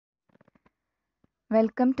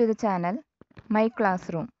Welcome to the channel my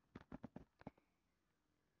class room.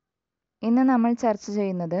 ഇന്ന് നമ്മൾ ചർച്ച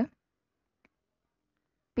ചെയ്യുന്നത്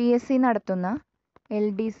PSC നടത്തുന്ന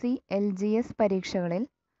LDC, LGS പരീക്ഷകളിൽ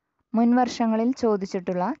മുൻവർഷങ്ങളിൽ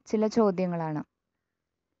ചോദിച്ചിട്ടുള്ള ചില ചോദ്യങ്ങളാണ്.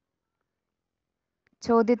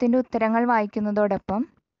 ചോദ്യത്തിൻ്റെ ഉത്തരങ്ങൾ വായിക്കുന്നതോടൊപ്പം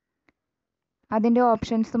അതിൻ്റെ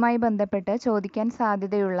ഓപ്ഷൻസുമായി ബന്ധപ്പെട്ട് ചോദിക്കാൻ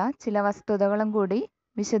സാധ്യതയുള്ള ചില വസ്തുതകളും കൂടി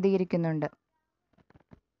വിശദീകരിക്കുന്നുണ്ട്.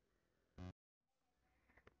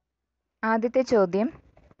 ആദ്യത്തെ ചോദ്യം: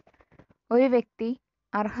 ഒരു വ്യക്തി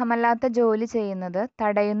അർഹമല്ലാത്ത ജോലി ചെയ്യുന്നത്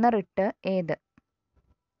തടയുന്ന റിട്ട് ഏത്?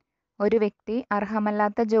 ഒരു വ്യക്തി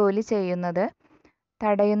അർഹമല്ലാത്ത ജോലി ചെയ്യുന്നത്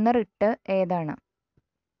തടയുന്ന റിട്ട് ഏതാണ്?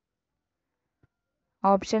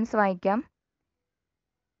 ഓപ്ഷൻസ് വായിക്കാം.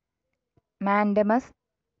 Mandamus,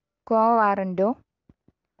 quo വാറന്റോ,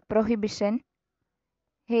 prohibition,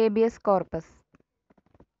 habeas corpus.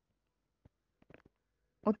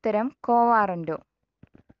 ഉത്തരം ക്വോ വാറന്റോ.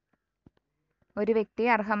 ഒരു വ്യക്തി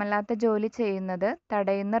അർഹമല്ലാത്ത ജോലി ചെയ്യുന്നത്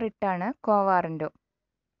തടയുന്ന റിട്ടാണ് ക്വോ വാറന്റോ.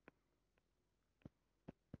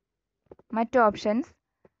 മറ്റ് ഓപ്ഷൻസ്: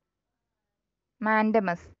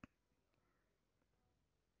 മാൻഡമസ്,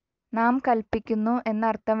 നാം കൽപ്പിക്കുന്നു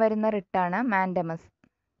എന്നർത്ഥം വരുന്ന റിട്ടാണ് മാൻഡമസ്.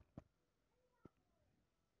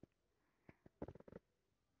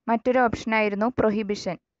 മറ്റൊരു ഓപ്ഷനായിരുന്നു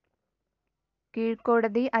പ്രൊഹിബിഷൻ,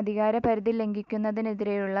 കീഴ്ക്കോടതി അധികാരപരിധി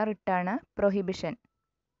ലംഘിക്കുന്നതിനെതിരെയുള്ള റിട്ടാണ് പ്രൊഹിബിഷൻ.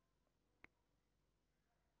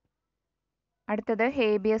 അടുത്തത്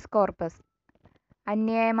ഹേബിയസ് കോർപ്പസ്,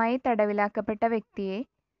 അന്യായമായി തടവിലാക്കപ്പെട്ട വ്യക്തിയെ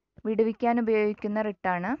വിടുവിക്കാൻ ഉപയോഗിക്കുന്ന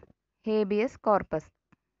റിട്ടാണ് ഹേബിയസ് കോർപ്പസ്.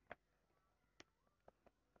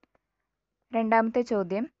 രണ്ടാമത്തെ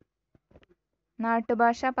ചോദ്യം: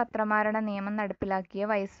 നാട്ടുഭാഷാ പത്രമാരണ നിയമം നടപ്പിലാക്കിയ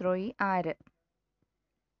വൈസ്രോയി ആര്?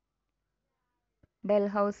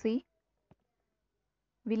 Dalhousie,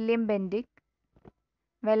 William Bentinck,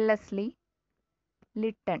 Wellesley,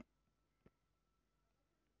 Lytton.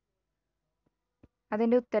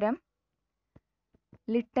 അതിൻ്റെ ഉത്തരം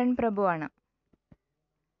ലിട്ടൺ പ്രഭുവാണ്.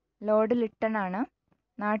 ലോർഡ് ലിട്ടൺ ആണ്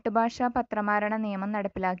നാട്ടുഭാഷാ പത്രമാരണ നിയമം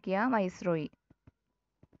നടപ്പിലാക്കിയ വൈസ്രോയി.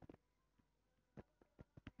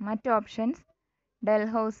 മറ്റ് ഓപ്ഷൻസ്: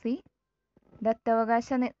 ഡൽഹൌസി, ദത്തവകാശ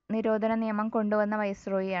നിരോധന നിയമം കൊണ്ടുവന്ന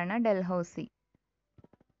വൈസ്രോയിയാണ് ഡൽഹൌസി.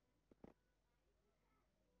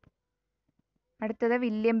 അടുത്തത്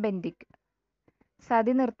വില്യം ബെൻഡിക്,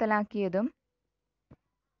 സതി നിർത്തലാക്കിയതും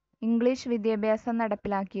ഇംഗ്ലീഷ് വിദ്യാഭ്യാസം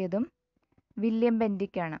നടപ്പിലാക്കിയതും വില്യം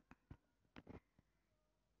ബെൻഡിക് ആണ്.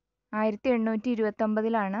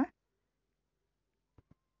 1829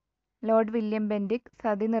 ലോർഡ് വില്യം ബെൻഡിക്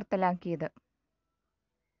സതി നിർത്തലാക്കിയത്.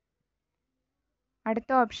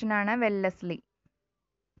 അടുത്ത ഓപ്ഷനാണ് വെല്ലസ്ലി.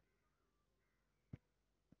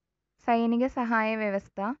 സൈനിക സഹായ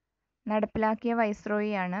വ്യവസ്ഥ നടപ്പിലാക്കിയ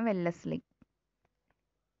വൈസ്രോയിയാണ് വെല്ലസ്ലി.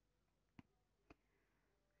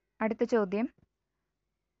 അടുത്ത ചോദ്യം: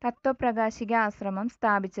 തത്വപ്രകാശിക ആശ്രമം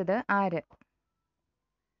സ്ഥാപിച്ചത് ആര്?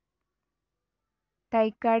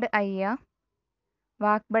 തൈക്കാട് അയ്യ,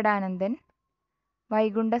 വാഗ്ഭടാനന്ദൻ,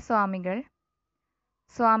 വൈകുണ്ഠ സ്വാമികൾ,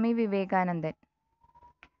 സ്വാമി വിവേകാനന്ദൻ.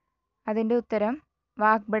 അതിൻ്റെ ഉത്തരം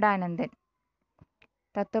വാഗ്ഭടാനന്ദൻ.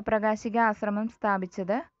 തത്വപ്രകാശിക ആശ്രമം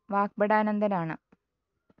സ്ഥാപിച്ചത് വാഗ്ഭടാനന്ദനാണ്.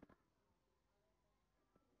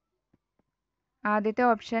 ആദ്യത്തെ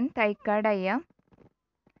ഓപ്ഷൻ തൈക്കാട് അയ്യ.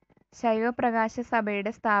 ശൈവപ്രകാശ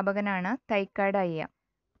സഭയുടെ സ്ഥാപകനാണ് തൈക്കാട് അയ്യ.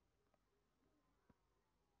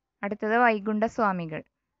 അടുത്തത് വൈകുണ്ഠ സ്വാമികൾ.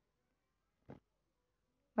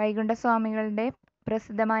 വൈകുണ്ഠ സ്വാമികളുടെ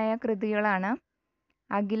പ്രസിദ്ധമായ കൃതികളാണ്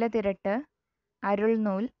അഖില തിരട്ട്,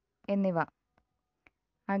 അരുൾനൂൽ എന്നിവ.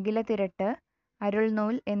 അഖില തിരട്ട്,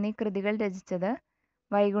 അരുൾനൂൽ എന്നീ കൃതികൾ രചിച്ചത്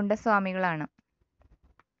വൈകുണ്ഠ സ്വാമികളാണ്.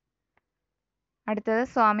 അടുത്തത്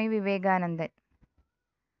സ്വാമി വിവേകാനന്ദൻ.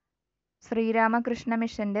 ശ്രീരാമകൃഷ്ണ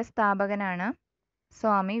മിഷന്റെ സ്ഥാപകനാണ്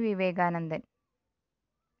സ്വാമി വിവേകാനന്ദൻ.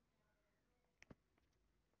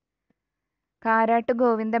 കാരാട്ട്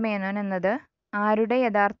ഗോവിന്ദ മേനോൻ എന്നത് ആരുടെ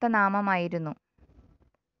യഥാർത്ഥ നാമമായിരുന്നു?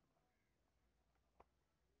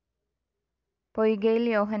 പൊയ്കയിൽ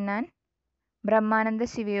യോഹന്നാൻ, ബ്രഹ്മാനന്ദ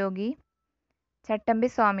ശിവയോഗി, ചട്ടമ്പി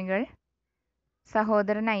സ്വാമികൾ,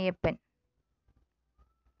 സഹോദരൻ അയ്യപ്പൻ.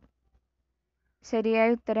 ശരിയായ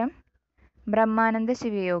ഉത്തരം ബ്രഹ്മാനന്ദ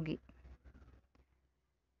ശിവയോഗി.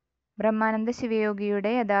 ബ്രഹ്മാനന്ദ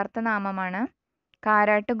ശിവയോഗിയുടെ യഥാർത്ഥ നാമമാണ്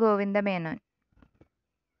കാരാട്ട് ഗോവിന്ദ മേനോൻ.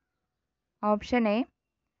 ഓപ്ഷൻ എ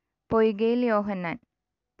പൊയ്കയിൽ യോഹന്നാൻ.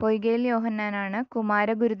 പൊയ്കയിൽ യോഹന്നാനാണ്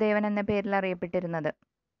കുമാരഗുരുദേവൻ എന്ന പേരിൽ അറിയപ്പെട്ടിരുന്നത്.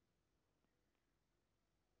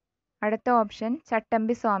 അടുത്ത ഓപ്ഷൻ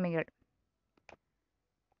ചട്ടമ്പി സ്വാമികൾ.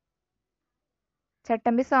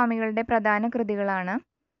 ചട്ടമ്പി സ്വാമികളുടെ പ്രധാന കൃതികളാണ്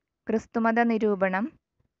ക്രിസ്തുമത നിരൂപണം,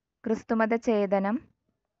 ക്രിസ്തുമത ചേതനം,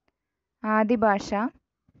 ആദിഭാഷ,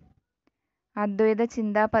 അദ്വൈത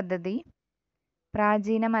ചിന്താ പദ്ധതി,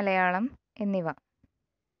 പ്രാചീന മലയാളം എന്നിവ.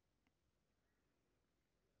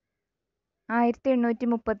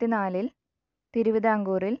 1834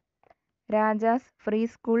 തിരുവിതാംകൂറിൽ രാജാസ് ഫ്രീ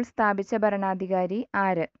സ്കൂൾ സ്ഥാപിച്ച ഭരണാധികാരി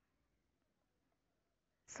ആര്?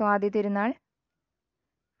 സ്വാതി തിരുനാൾ,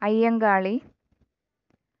 അയ്യങ്കാളി,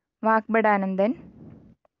 വാഗ്ഭടാനന്ദൻ,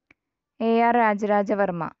 AR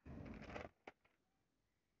രാജരാജവർമ്മ.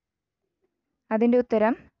 അതിൻ്റെ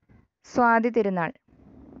ഉത്തരം സ്വാതി തിരുനാൾ.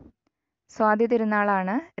 സ്വാതി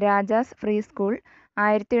തിരുനാളാണ് രാജാസ് ഫ്രീ സ്കൂൾ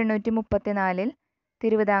 1834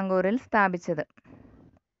 തിരുവിതാംകൂറിൽ സ്ഥാപിച്ചത്.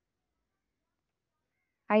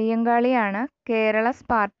 അയ്യങ്കാളിയാണ് കേരള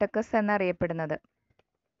സ്പാർട്ടക്കസ് എന്നറിയപ്പെടുന്നത്.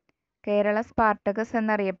 കേരള സ്പാർട്ടക്കസ്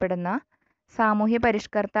എന്നറിയപ്പെടുന്ന സാമൂഹ്യ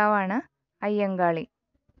പരിഷ്കർത്താവാണ് അയ്യങ്കാളി.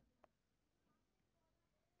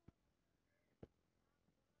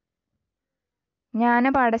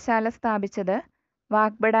 ജ്ഞാനപാഠശാല സ്ഥാപിച്ചത്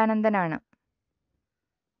വാഗ്ഭടാനന്ദനാണ്.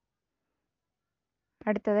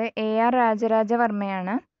 അടുത്തത് AR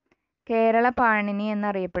രാജരാജവർമ്മയാണ് കേരള പാണിനി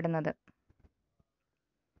എന്നറിയപ്പെടുന്നത്.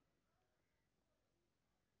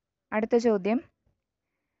 അടുത്ത ചോദ്യം,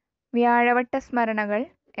 വ്യാഴവട്ട സ്മരണകൾ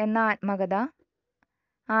എന്ന ആത്മകഥ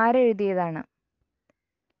ആരെഴുതിയതാണ്?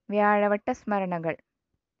 വ്യാഴവട്ട സ്മരണകൾ.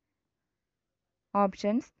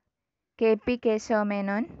 Options: KP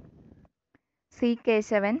Kesava Menon, C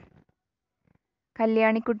Keshavan,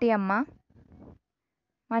 Kalyanikuttyamma,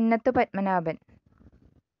 Mannathu Padmanabhan.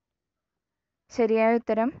 ശരിയായ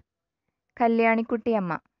ഉത്തരം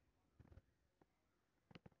കല്യാണിക്കുട്ടിയമ്മ.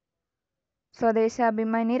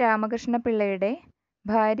 സ്വദേശാഭിമാനി രാമകൃഷ്ണപിള്ളയുടെ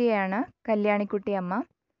ഭാര്യയാണ് കല്യാണിക്കുട്ടിയമ്മ.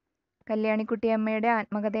 കല്യാണിക്കുട്ടിയമ്മയുടെ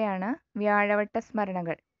ആത്മകഥയാണ് വ്യാഴവട്ട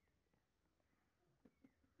സ്മരണകൾ.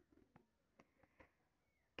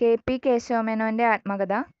 KP കേശവമേനോന്റെ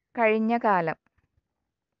ആത്മകഥ കഴിഞ്ഞ കാലം.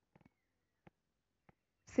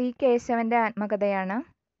 C കേശവന്റെ ആത്മകഥയാണ്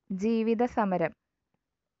ജീവിത സമരം.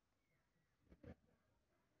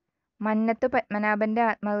 മന്നത്തു പത്മനാഭന്റെ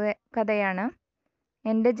ആത്മകഥയാണ്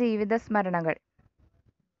എൻ്റെ ജീവിത സ്മരണകൾ.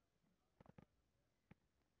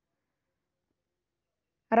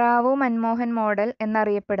 റാവു മൻമോഹൻ മോഡൽ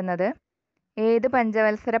എന്നറിയപ്പെടുന്നത് ഏത്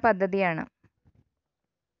പഞ്ചവത്സര പദ്ധതിയാണ്?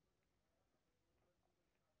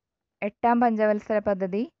 8-ാം പഞ്ചവത്സര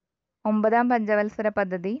പദ്ധതി, 9-ാം പഞ്ചവത്സര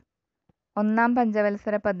പദ്ധതി, 1-ാം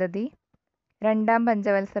പഞ്ചവത്സര പദ്ധതി, 2-ാം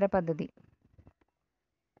പഞ്ചവത്സര പദ്ധതി.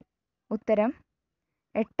 ഉത്തരം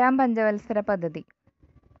 8-ാം പഞ്ചവത്സര പദ്ധതി.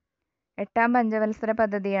 8-ാം പഞ്ചവത്സര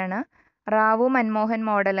പദ്ധതിയാണ് റാവു മൻമോഹൻ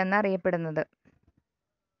മോഡൽ എന്നറിയപ്പെടുന്നത്.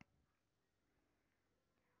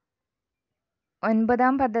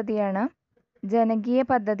 9-ാം പദ്ധതിയാണ് ജനകീയ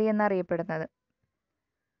പദ്ധതി എന്നറിയപ്പെടുന്നത്.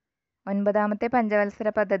 9-ാമത്തെ പഞ്ചവത്സര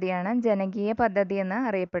പദ്ധതിയാണ് ജനകീയ പദ്ധതി എന്ന്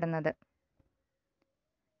അറിയപ്പെടുന്നത്.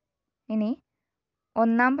 ഇനി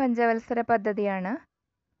 1-ാം പഞ്ചവത്സര പദ്ധതിയാണ്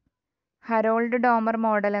Harold Domar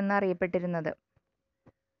model എന്നറിയപ്പെട്ടിരുന്നത്.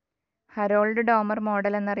 Harold Domar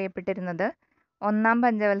model എന്നറിയപ്പെട്ടിരുന്നത് 1-ാം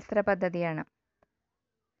പഞ്ചവത്സര പദ്ധതിയാണ്.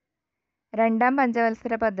 2-ാം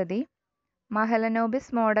പഞ്ചവത്സര പദ്ധതി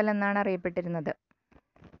മഹലനോബിസ് മോഡൽ എന്നാണ് അറിയപ്പെട്ടിരുന്നത്.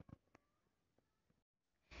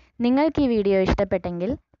 നിങ്ങൾക്ക് ഈ വീഡിയോ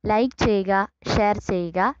ഇഷ്ടപ്പെട്ടെങ്കിൽ ലൈക്ക് ചെയ്യുക, ഷെയർ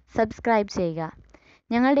ചെയ്യുക, സബ്സ്ക്രൈബ് ചെയ്യുക.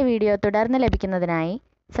 ഞങ്ങളുടെ വീഡിയോ തുടർന്ന് ലഭിക്കുന്നതിനായി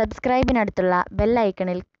സബ്സ്ക്രൈബിനടുത്തുള്ള ബെൽ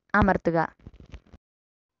ഐക്കണിൽ അമർത്തുക.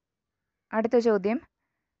 അടുത്ത ചോദ്യം,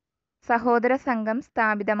 സഹോദര സംഘം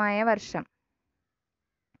സ്ഥാപിതമായ വർഷം?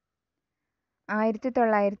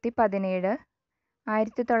 1917,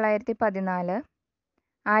 1914,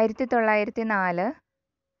 1904,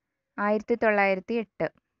 1908.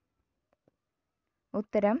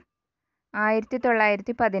 ഉത്തരം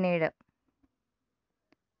 1917.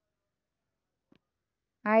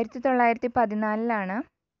 1914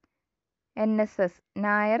 NSS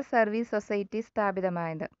നായർ സർവീസ് സൊസൈറ്റി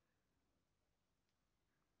സ്ഥാപിതമായത്.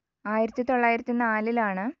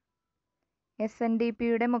 1904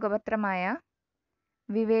 SNDPയുടെ മുഖപത്രമായ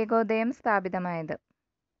വിവേകോദയം സ്ഥാപിതമായത്.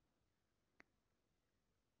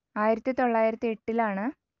 1908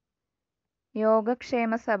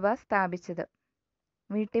 യോഗക്ഷേമ സഭ സ്ഥാപിച്ചത്.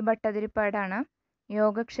 VT ഭട്ടതിരിപ്പാടാണ്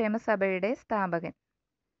യോഗക്ഷേമ സഭയുടെ സ്ഥാപകൻ.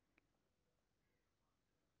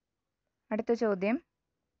 അടുത്ത ചോദ്യം,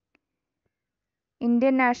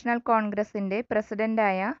 ഇന്ത്യൻ നാഷണൽ കോൺഗ്രസിൻ്റെ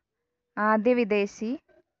പ്രസിഡന്റായ ആദ്യ വിദേശി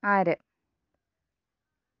ആര്?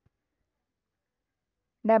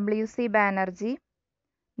 WC Banerjee,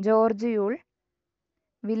 George Yule,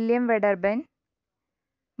 William വെഡർബൻ,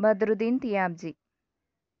 Badruddin Tyabji.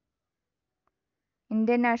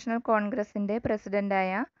 Indian national കോൺഗ്രസിൻ്റെ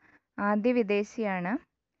പ്രസിഡന്റായ ആദ്യ വിദേശിയാണ്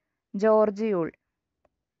ജോർജ് യൂൾ.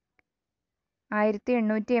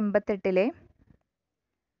 1888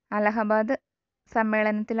 അലഹബാദ്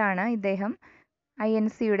സമ്മേളനത്തിലാണ് ഇദ്ദേഹം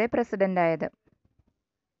INC-യുടെ പ്രസിഡൻ്റായത്.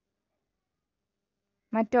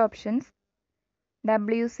 മറ്റ് ഓപ്ഷൻസ്: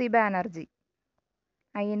 WC ബാനർജി.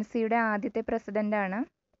 INC-യുടെ ആദ്യത്തെ പ്രസിഡൻ്റാണ്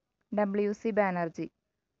WC ബാനർജി.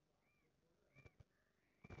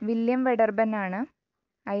 വില്യം വെഡർബൻ ആണ്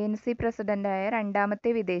INC പ്രസിഡൻ്റായ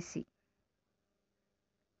രണ്ടാമത്തെ വിദേശി.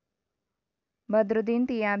 ബദ്രുദ്ദീൻ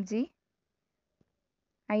തിയാബ്ജി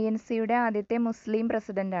INC-യുടെ ആദ്യത്തെ മുസ്ലിം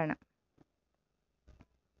പ്രസിഡൻ്റാണ്.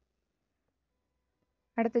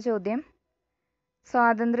 അടുത്ത ചോദ്യം: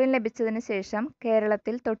 സ്വാതന്ത്ര്യം ലഭിച്ചതിന് ശേഷം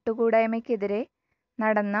കേരളത്തിൽ തൊട്ടുകൂടായ്മയ്ക്കെതിരെ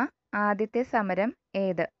നടന്ന ആദ്യത്തെ സമരം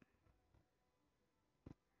ഏത്?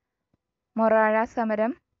 മൊറാഴ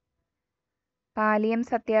സമരം, പാലിയം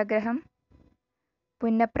സത്യാഗ്രഹം,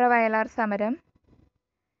 പുന്നപ്ര വയലാർ സമരം,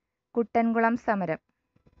 കുട്ടൻകുളം സമരം.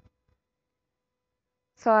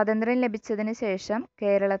 സ്വാതന്ത്ര്യം ലഭിച്ചതിന് ശേഷം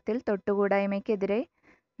കേരളത്തിൽ തൊട്ടുകൂടായ്മയ്ക്കെതിരെ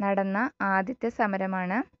നടന്ന ആദ്യത്തെ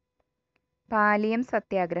സമരമാണ് പാലിയം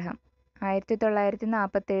സത്യാഗ്രഹം.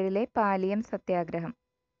 1947 പാലിയം സത്യാഗ്രഹം.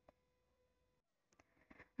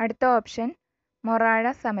 അടുത്ത ഓപ്ഷൻ മൊറാഴ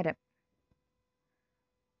സമരം.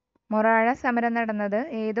 മൊറാഴ സമരം നടന്നത്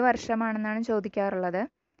ഏത് വർഷമാണെന്നാണ് ചോദിക്കാറുള്ളത്.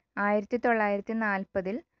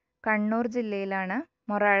 1940 കണ്ണൂർ ജില്ലയിലാണ്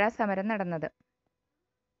മൊറാഴ സമരം നടന്നത്.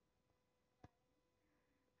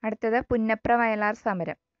 അടുത്തത് പുന്നപ്ര വയലാർ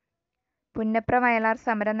സമരം. പുന്നപ്ര വയലാർ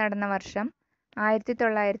സമരം നടന്ന വർഷം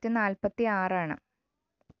 1946 ആണ്.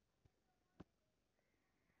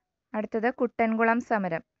 അടുത്തത് കുട്ടൻകുളം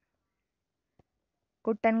സമരം.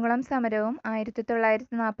 കുട്ടൻകുളം സമരവും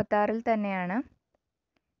 1946 തന്നെയാണ്.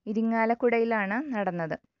 ഇരിങ്ങാലക്കുടയിലാണ്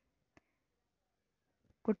നടന്നത്.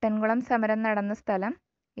 കുട്ടൻകുളം സമരം നടന്ന സ്ഥലം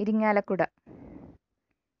ഇരിങ്ങാലക്കുട.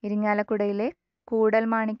 ഇരിങ്ങാലക്കുടയിലെ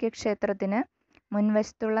കൂടൽമാണിക്യ ക്ഷേത്രത്തിന്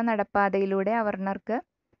മുൻവശത്തുള്ള നടപ്പാതയിലൂടെ അവർണർക്ക്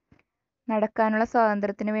നടക്കാനുള്ള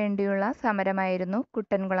സ്വാതന്ത്ര്യത്തിന് വേണ്ടിയുള്ള സമരമായിരുന്നു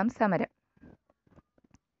കുട്ടൻകുളം സമരം.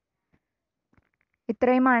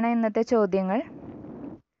 ഇത്രയുമാണ് ഇന്നത്തെ ചോദ്യങ്ങൾ.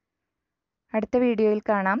 അടുത്ത വീഡിയോയിൽ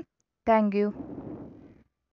കാണാം. Thank you.